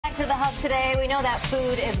to the Hub today. We know that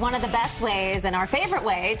food is one of the best ways and our favorite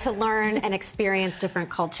way to learn and experience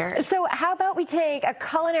different cultures. So how about we take a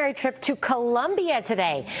culinary trip to Colombia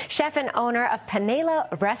today? Chef and owner of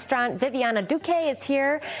Panela restaurant, Viviana Duque, is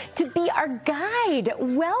here to be our guide.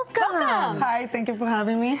 Welcome. Hi, thank you for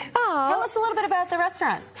having me. Tell us a little bit about the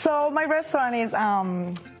restaurant. So my restaurant is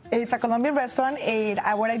it's a Colombian restaurant, and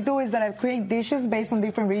what I do is that I create dishes based on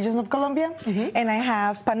different regions of Colombia, and I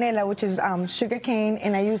have panela, which is sugar cane,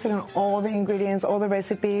 and I use it on all the ingredients, all the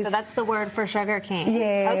recipes. So that's the word for sugar cane.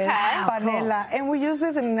 Yes, okay. panela. Cool. And we use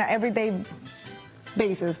this in an everyday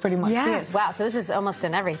basis, pretty much. Yes. Wow, so this is almost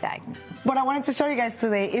in everything. What I wanted to show you guys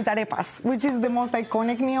today is arepas, which is the most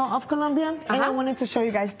iconic meal of Colombia. And I wanted to show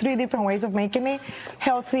you guys 3 different ways of making it.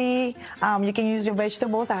 Healthy, you can use your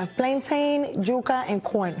vegetables. I have plantain, yuca, and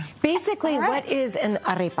corn. Basically, what is an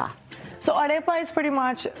arepa? So arepa is pretty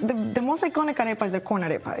much, the most iconic arepa is the corn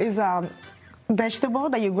arepa. It's vegetable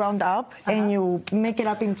that you ground up and you make it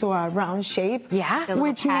up into a round shape. Yeah.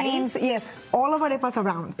 Which means, yes, all of arepas are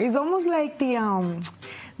round. It's almost like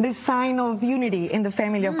the sign of unity in the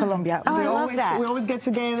family of Colombia. Oh, I love that. We always get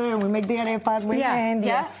together and we make the arepas with hand.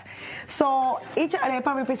 Yes. So each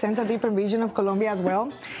arepa represents a different region of Colombia as well.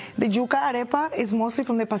 The yuca arepa is mostly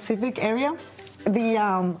from the Pacific area.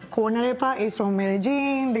 The corn arepa is from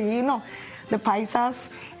Medellin, the paisas,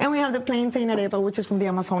 and we have the plantain arepa, which is from the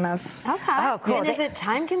Amazonas. Okay. Oh, cool. And is it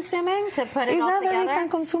time-consuming to put it all together? It's not very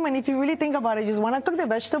time-consuming. If you really think about it, you just want to cook the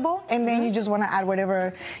vegetable, and then you just want to add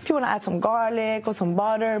whatever. If you want to add some garlic or some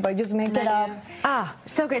butter, but just make it up. Ah,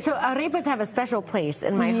 so good. So arepas have a special place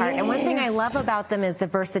in my heart. And one thing I love about them is the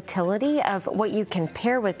versatility of what you can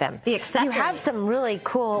pair with them. The accessories. You have some really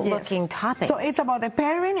cool-looking toppings. So it's about the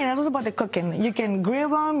pairing, and it's also about the cooking. You can grill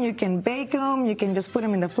them, you can bake them, you can just put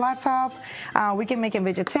them in the flat top. We can make it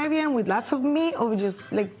vegetarian with lots of meat, or just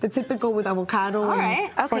like the typical with avocado and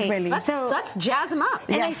pork belly. Let's jazz them up.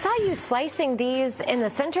 And I saw you slicing these in the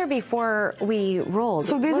center before we rolled.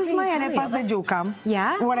 So this is my arepas de yuca.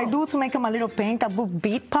 Yeah? What I do to make them a little pink, I put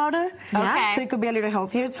beet powder. Okay. So it could be a little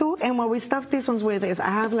healthier too. And what we stuff these ones with is I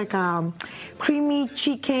have like creamy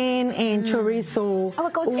chicken and chorizo. Oh,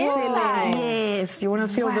 it goes inside. Yes, you want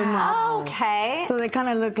to fill them up. Okay. So they kind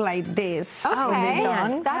of look like this. Okay. When they're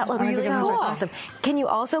done. That's really cool. Awesome. Can you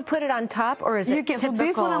also put it on top, or is it typical? So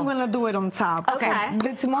this one I'm going to do it on top. Okay.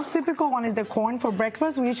 The most typical one is the corn for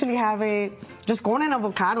breakfast. We usually have just corn and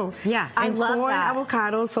avocado. Yeah. I love corn, that.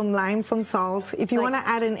 avocado, some lime, some salt. If you want to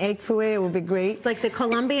add an egg to it, it would be great. It's like the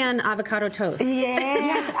Colombian avocado toast.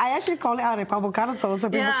 Yes. I actually call it avocado toast so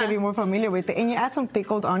people can be more familiar with it. And you add some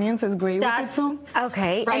pickled onions. It's great with it too.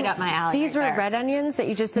 Okay. Right up my alley. These were red onions that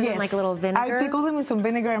you just did in like a little vinegar? I pickle them with some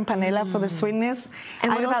vinegar and panela for the sweetness.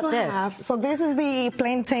 And what about this? So this is the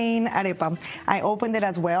plantain arepa. I opened it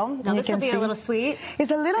as well. Now this will be a little sweet.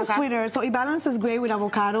 It's a little sweeter, so it balances great with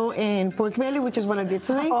avocado and pork belly, which is what I did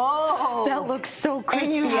today. Oh, that looks so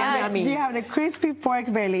crispy. And you have the crispy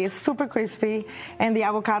pork belly. It's super crispy, and the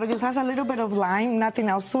avocado just has a little bit of lime, nothing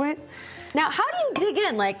else to it. Now, how do you dig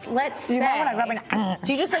in? Like, let's say,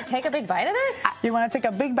 do you just like take a big bite of this? You want to take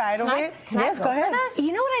a big bite of it? Yes, go ahead.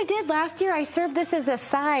 You know what I did last year? I served this as a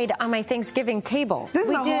side on my Thanksgiving table. This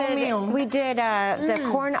is a whole meal. We did the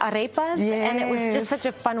corn arepas, and it was just such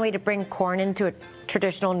a fun way to bring corn into a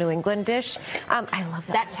traditional New England dish. I love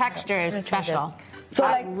that. That texture is special. So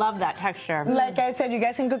I love that texture. Like I said, you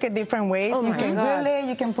guys can cook it different ways. You can grill it,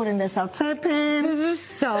 you can put in the sauté pan. This is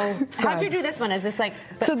so good. How'd you do this one? Is this like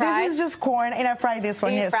So fried? This is just corn, and I fried this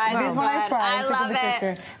one. You Yes, fried this one I fried. I love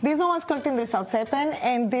it. This one was cooked in the sauté pan,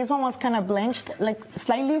 and this one was kind of blanched, like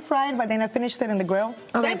slightly fried, but then I finished it in the grill.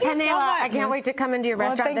 Okay, Panela, I can't wait to come into your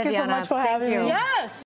restaurant, Thank you so much for having me. Yes.